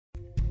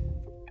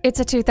It's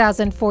a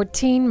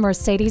 2014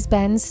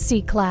 Mercedes-Benz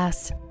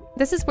C-Class.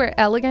 This is where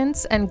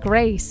elegance and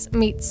grace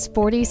meet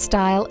sporty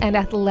style and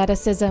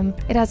athleticism.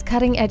 It has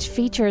cutting-edge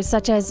features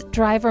such as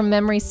driver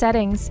memory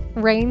settings,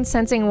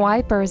 rain-sensing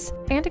wipers,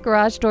 and a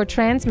garage door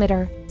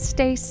transmitter.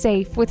 Stay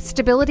safe with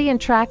stability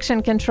and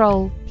traction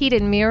control,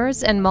 heated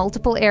mirrors, and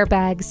multiple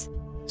airbags.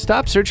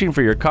 Stop searching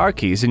for your car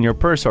keys in your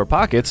purse or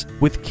pockets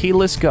with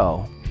Keyless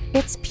Go.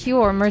 It's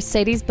pure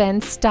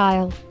Mercedes-Benz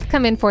style.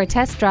 Come in for a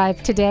test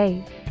drive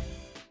today.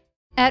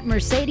 At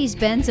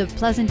Mercedes-Benz of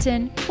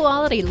Pleasanton,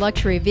 quality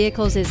luxury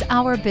vehicles is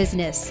our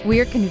business.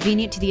 We're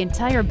convenient to the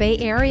entire Bay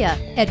Area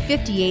at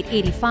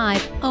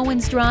 5885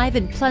 Owens Drive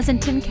in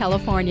Pleasanton,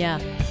 California.